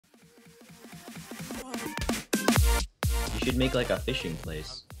should make like a fishing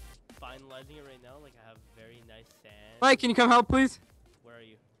place. I'm finalizing it right now. Like I have very nice sand. Mike, can you come help, please? Where are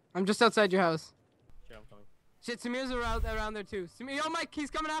you? I'm just outside your house. Sure, I'm coming. Shit, Samir's around there too. Samir, yo, Mike, he's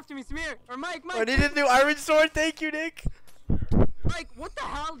coming after me. Samir, or Mike. I need a new iron sword. Thank you, Nick. Mike, what the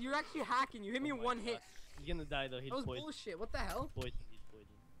hell? You're actually hacking. You hit me in one hit. He's gonna die though. He's That was poisoned. bullshit. What the hell? Poisoned. He's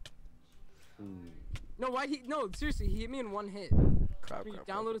poisoned. No, why he? No, seriously, he hit me in one hit. Crap, You crap,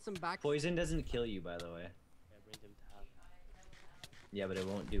 downloaded some back. Poison doesn't kill you, by the way. Yeah, bring him to half. Yeah, but it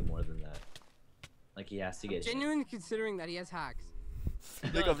won't do more than that. Like he has to get. Genuinely considering that he has hacks.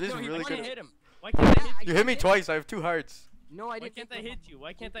 Nick, I'm just No, he really Why can't I good. hit him? Why can't I hit you? You hit me twice. I have 2 hearts. No, I Why didn't. can't I hit you?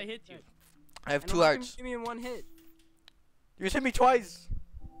 Why can't I hit you? I have And 2 why hearts. didn't you hit me in one hit. You just hit me twice.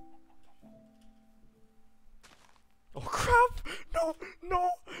 Oh crap! No, no,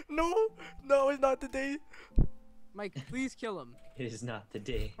 no, no! It's not the day. Mike, please kill him. It is not the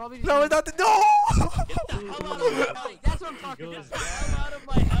day. Probably just No, it's not the no. Get the hell out of my house! That's what I'm talking Goes about. Get the hell out of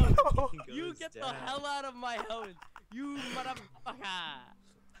my house! He You goes get the down. hell out of my house! You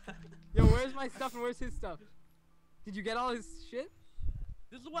motherfucker! Yo, where's my stuff and where's his stuff? Did you get all his shit?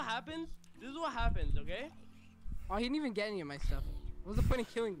 This is what happens. This is what happens, okay? Oh, he didn't even get any of my stuff. What was the point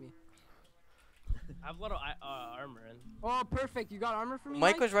of killing me? I have a lot of armor and. Oh, perfect. You got armor for me,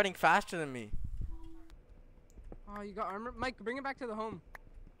 Mike was running faster than me. Oh, you got armor? Mike, bring it back to the home.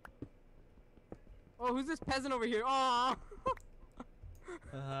 Oh, who's this peasant over here? Oh,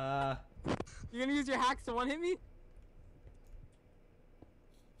 you're gonna use your hacks to one-hit me?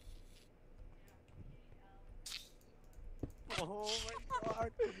 Oh my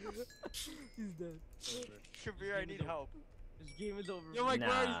god. He's dead. Kabir, I need help. This game is over. Yo, Mike, where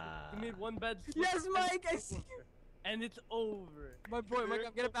are you? You made one bad slip Yes, and Mike, I it's see you. over. And it's over. My boy, Mike,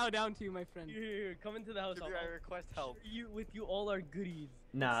 I'm gonna bow down to you, my friend. Here, come into the house. Kabir, I request help. You with you all our goodies.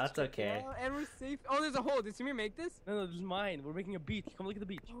 Nah, that's okay. Oh, and we're safe. Oh, there's a hole. Did Samir make this? No, this is mine. We're making a beach. Come look at the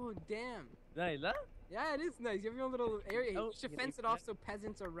beach. Oh, damn. Nice, huh? Yeah, it is nice. You have your own little area. Oh, You should you fence it like off that? so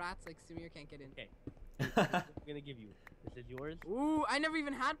peasants or rats like Samir can't get in. Okay. I'm gonna give you. This is yours. Ooh, I never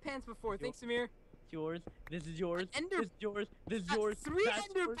even had pants before. Thanks, Samir. It's yours. This is yours. Ender- This is yours. This is That's yours. 3 That's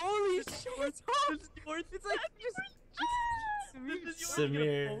ender yours. holy This is shit. yours. Oh, This is yours. it's like just This is yours.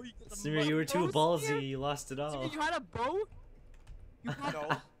 Samir, You get the Samir, you were too bow, Samir. ballsy. You lost it all. Samir, you had a bow? You had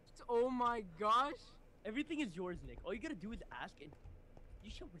No. Oh my gosh. Everything is yours, Nick. All you gotta do is ask and you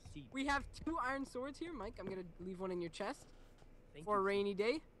shall receive. We have 2 iron swords here, Mike. I'm gonna leave one in your chest Thank for a you. rainy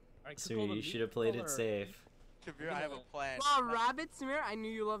day. Alright, Samir, you should have played it safe. Kabir, I have a plan. Oh, rabbit, Samir. I knew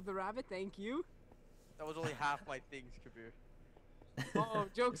you loved the rabbit. Thank you. That was only half my things, Kabir. Oh,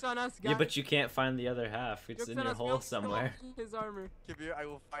 joke's on us, guys. Yeah, but you can't find the other half. It's Joke's in on your us, hole we'll still somewhere. keep his armor. Kabir, I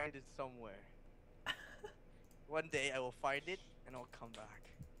will find it somewhere. One day I will find it and I'll come back.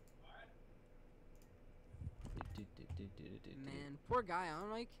 Man, poor guy, huh,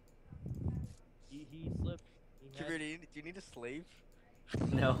 Mike? He slipped. He had- Kabir, do you need a slave?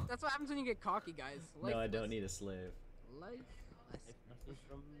 No. That's what happens when you get cocky, guys. No, I don't need a slave. Life If nothing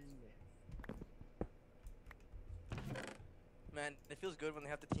from Nick. Man, it feels good when they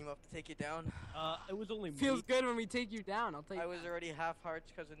have to team up to take you down. It was only feels me. good when we take you down. I'll tell you. I was that. already half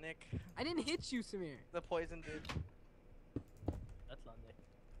hearts because of Nick. I didn't hit you, Samir. The poison did. That's not Nick.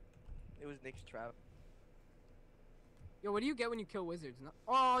 It was Nick's trap. Yo, what do you get when you kill wizards? No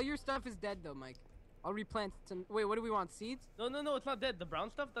oh, your stuff is dead though, Mike. I'll replant some. Wait, what do we want? Seeds? No, it's not dead. The brown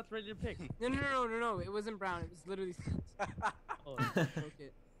stuff, that's ready to pick. No. It wasn't brown. It was literally seeds. Oh, Broke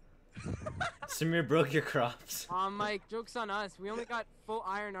it. Samir broke your crops. Mike, joke's on us. We only got full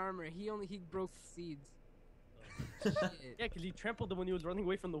iron armor. He broke seeds. Shit. yeah, because he trampled them when he was running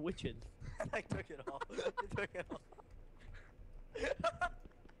away from the witches. I took it all. I took it all.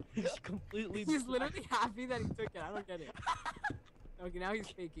 He's completely. He's literally happy that he took it. I don't get it. Okay, now he's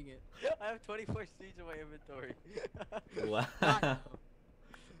faking it. I have 24 seeds in my inventory. Wow.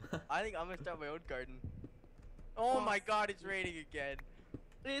 I think I'm gonna start my own garden. Oh my god, it's raining again.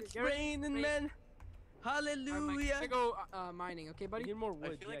 It's You're- raining, rain. man. Alright, Mike, Hallelujah. I'm gonna go mining, okay, We buddy? need more I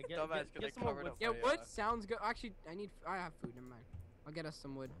wood. feel Yeah, like a get, dumbass get, 'cause get I some more covered wood. up Yeah, my, wood sounds good. Actually, I have food. Never mind. I'll get us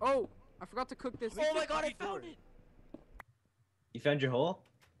some wood. Oh, I forgot to cook this. Oh my god, I found it! You found your hole?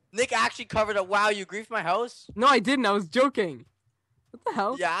 Nick actually covered up. Wow, you griefed my house? No, I didn't. I was joking. What the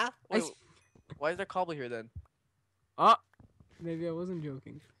hell? Yeah? I Wait, s- why is there cobble here then? Oh, maybe I wasn't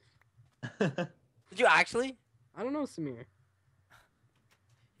joking. Did you actually? I don't know, Samir.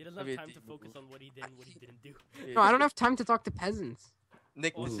 He doesn't Maybe have it time to did focus move. on what he did and what he didn't do. No, I don't have time to talk to peasants.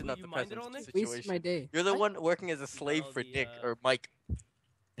 Nick, Oh, this is so not you the minded peasant all Nick? situation. Waste my day. You're the What? one working as a slave Well, for the, Nick or Mike.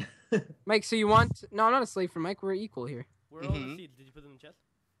 Mike, so you want? No, I'm not a slave for Mike. We're equal here. Where are all the Mhm. seeds? Did you put them in the chest?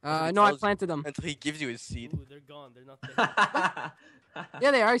 he No, I tells you. planted them. Until he gives you his seed. Ooh, they're gone. They're not there.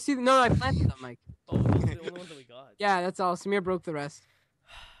 Yeah, they are. I see. No, I planted them, Mike. Oh, those are the only ones that we got. Yeah, that's all. Samir broke the rest.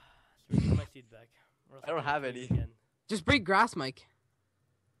 So give me my seed back. Or else I don't I'm gonna have kill you any. Again. Just break grass, Mike.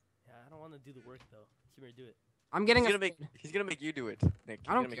 Yeah, I don't want to do the work though. Samir, do it. I'm getting He's gonna make you do it, Nick.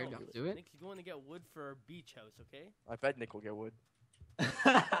 I don't He's care. gonna make Don't you do it. Nick's going to get wood for our beach house, okay? I bet Nick will get wood.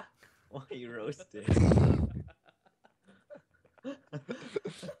 Why you roasted?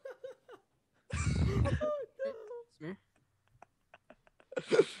 Samir.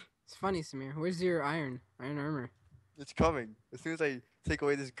 It's funny, Samir. Where's your iron armor? It's coming. As soon as I take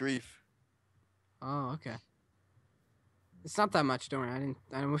away this grief. Oh, okay. It's not that much. Don't worry. I didn't.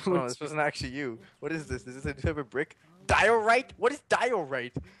 No, this wasn't actually you. What is this? Is this a type of brick? Diorite? What is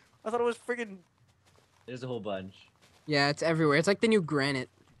diorite? I thought it was friggin'. There's a whole bunch. Yeah, it's everywhere. It's like the new granite.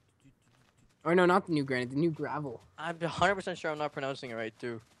 Or no, not the new granite. The new gravel. I'm 100% sure I'm not pronouncing it right,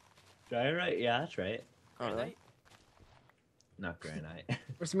 too. Right? Yeah, that's right. Oh, really? Not granite.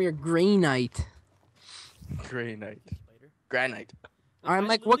 Or Samir, granite. Granite. Spider. Granite. All right,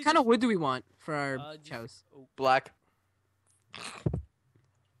 Mike. What kind of wood do we want for our just- house? Black.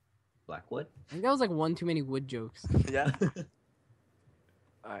 Blackwood? I think that was like one too many wood jokes. Yeah.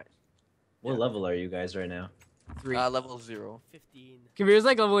 Alright. What level are you guys right now? 3. Level 0. 15. Kabir's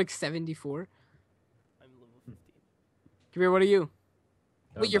like level like 74. I'm level 15. Kabir, what are you?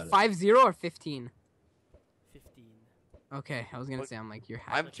 Don't Wait, you're about it. 5-0 or 15? 15. Okay, I was gonna What- say I'm like you're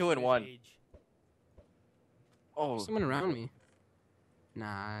half. I'm 2 and 1. Age. Oh. Someone around me.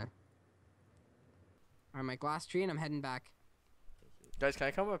 Nah. Alright, Mike. Last tree, and I'm heading back. Guys, can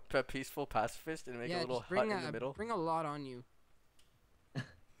I come a peaceful pacifist and make yeah, a little just bring hut in the middle? bring a lot on you. How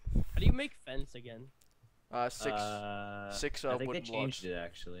do you make fence again? 6 I think they wooden changed blocks. it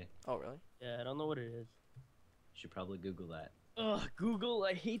actually. Oh, really? Yeah, I don't know what it is. You should probably Google that. Ugh, Google,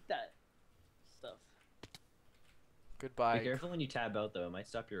 I hate that stuff. Goodbye. Be careful when you tab out though. It might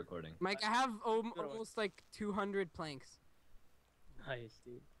stop your recording. Mike, I have one. almost like 200 planks. Nice,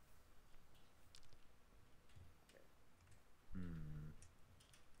 dude.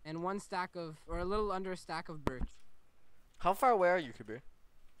 And one stack of, or a little under a stack of birch. How far away are you, Kabir?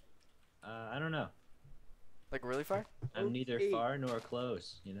 I don't know. Like, really far? I'm neither Okay. far nor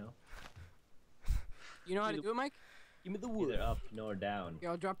close. You know, You know how to do it, Mike? Give me the wood. neither up nor down. Yeah,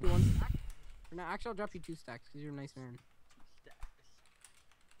 I'll drop you one stack. Or no, actually, I'll drop you 2 stacks because you're a nice man. Stacks.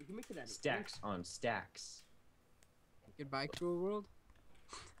 You can make it out of Stacks on stacks. Goodbye, cruel world.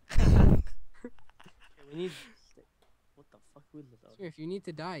 Okay, we need. What the fuck wood was that? Sure, if you need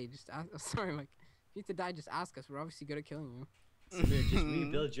to die, just ask. Sorry, Mike. If you need to die, just ask us. We're obviously good at killing you. Samir, just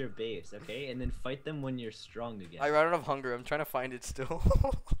rebuild your base, okay? And then fight them when you're strong again. I ran out of hunger. I'm trying to find it still.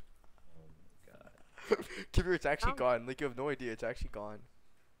 Oh my god. Kabir, it's actually How? gone. Like, you have no idea. It's actually gone.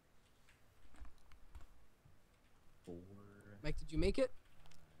 4. Mike, did you make it?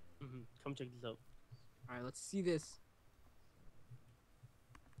 Come check this out. Alright, let's see this.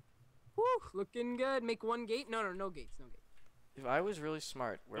 Whew, looking good. Make 1 gate? No gates, no gates. If I was really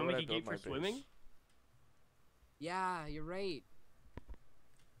smart, where Don't would make I a build gate my for base? swimming? Yeah, you're right.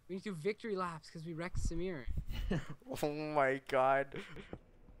 We need to do victory laps because we wrecked Samir. Oh my god.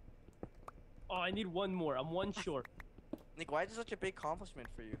 Oh, I need one more. I'm one short. Nick, why is this such a big accomplishment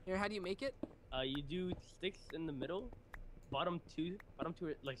for you? Here, how do you make it? You do sticks in the middle, bottom two are,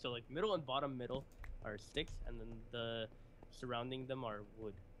 like so like middle and bottom middle are sticks, and then the surrounding them are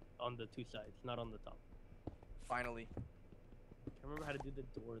wood on the 2 sides, not on the top. Finally. I remember how to do the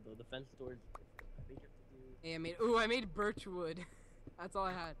door though. The fence door is different. I think you have to do. Hey, I made birch wood. That's all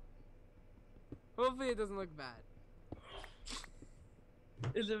I had. Hopefully it doesn't look bad.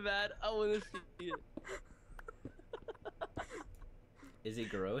 Is it bad? I want to see it. Is it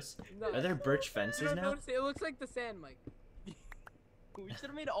gross? No. Are there birch You fences don't now? notice it. It looks like the sand, Mike. We should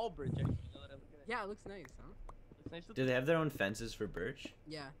have made it all birch. Actually. Now that I'm looking at it. Yeah, it looks nice, huh? It's nice. Do they have their own fences for birch?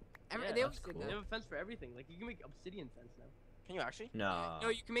 Yeah. Yeah, They that's always did cool. They that. have a fence for everything. Like you can make obsidian fence now. Can you actually? No. No,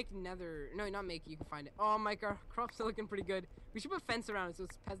 you can make nether. No, not make. You can find it. Oh, Mike, our crops are looking pretty good. We should put fence around it so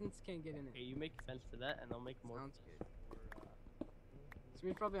peasants can't get in Okay, it. you make fence for that, and I'll make more. Sounds fence for, So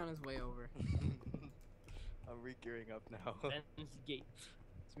he's probably on his way over. I'm re-gearing up now. fence gate.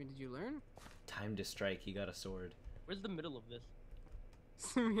 Samir, did you learn? Time to strike. He got a sword. Where's the middle of this?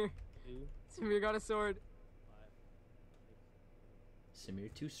 Samir, 2, Samir got a sword. 5, 6.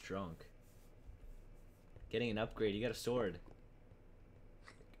 Samir, too strong. Getting an upgrade. You got a sword.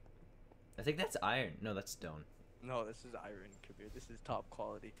 I think that's iron. No, that's stone. No, this is iron, Kabir. This is top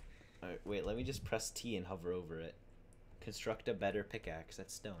quality. Alright, wait. Let me just press T and hover over it. Construct a better pickaxe.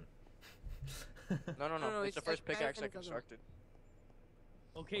 That's stone. No, No, it's the it's first like pickaxe I better than its other one. constructed.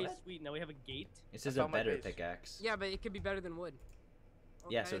 Okay, What? sweet. Now we have a gate. This is I a found my better base. pickaxe. Yeah, but it could be better than wood.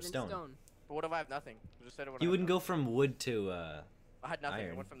 Yeah, so Better it's than stone. But what if I have nothing? I just said it when I You had wouldn't go nothing. from wood to I had nothing. I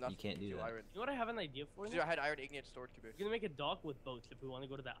iron. went from You nothing can't do to that. iron. You know what I have an idea for? Dude, I had iron igneous storage cube. We're gonna make a dock with boats if we want to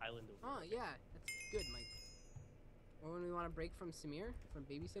go to that island over. Oh yeah, that's good, Mike. Or when we want to break from Samir from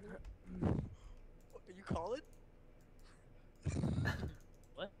babysitting. Are you calling?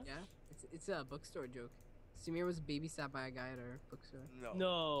 What? Yeah, it's a bookstore joke. Samir was babysat by a guy at our bookstore. No.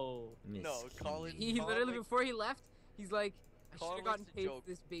 No. No, Colin. He Colin literally likes- before he left, he's like, I should Colin have gotten likes to paid for joke.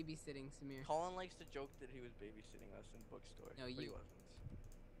 this babysitting, Samir. Colin likes to joke that he was babysitting us in bookstore. No, but he you- wasn't.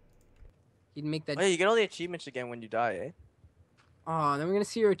 He'd make that. Hey, you get all the achievements again when you die, eh? Oh, then we're gonna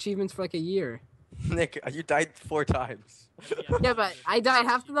see your achievements for like a year. Nick, you died 4 times. Yeah, but I died.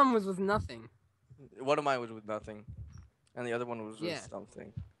 Half of them was with nothing. One of mine was with nothing, and the other one was Yeah. with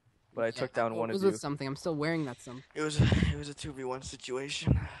something. But I Yeah, took down one it of was you. with something. I'm still wearing that something. It was a 2v1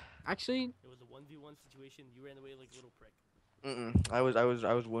 situation. Actually, It was a 1v1 situation. You ran away like a little prick. I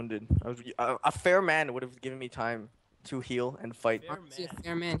was wounded. A fair man would have given me time to heal and fight. Fair I don't see a man.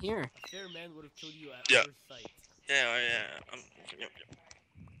 fair man here. A fair man would have killed you at Yeah. first sight. Yeah.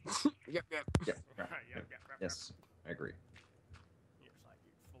 Yep, yep. Yeah. Yes, I agree. Yes, I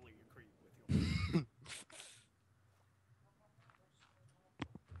fully agree with you.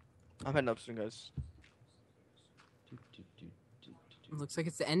 I'm heading up soon, guys. It looks like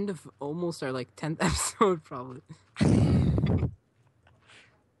it's the end of almost our like 10th episode, probably.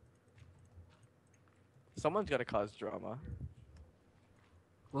 Someone's gotta cause drama.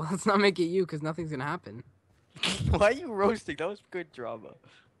 Well, let's not make it you, because nothing's gonna happen. Why are you roasting? That was good drama.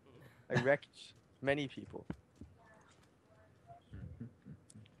 I wrecked many people.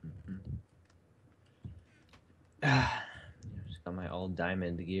 Just got my all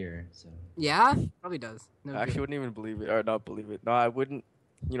diamond gear, so. Yeah, probably does. No, I actually wouldn't even believe it, or not believe it. No, I wouldn't.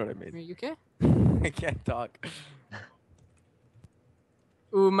 You know what I Are mean. you okay? I can't talk.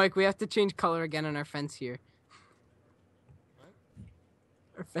 Ooh, Mike, we have to change color again on our fence here.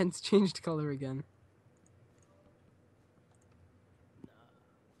 Our fence changed color again.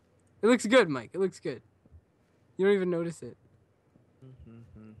 It looks good, Mike. It looks good. You don't even notice it.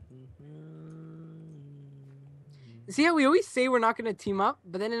 See how we always say we're not gonna team up,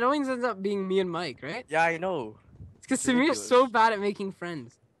 but then it always ends up being me and Mike, right? Yeah, I know. It's because Samir's so bad at making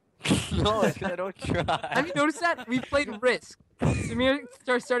friends. No, it's 'cause I don't try. Have you noticed that? We played Risk. Samir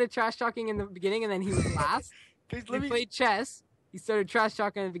started trash talking in the beginning, and then he was last. Guys, We played chess. He started trash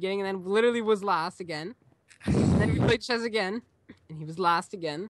talking in the beginning, and then literally was last again. And then we played chess again, and he was last again.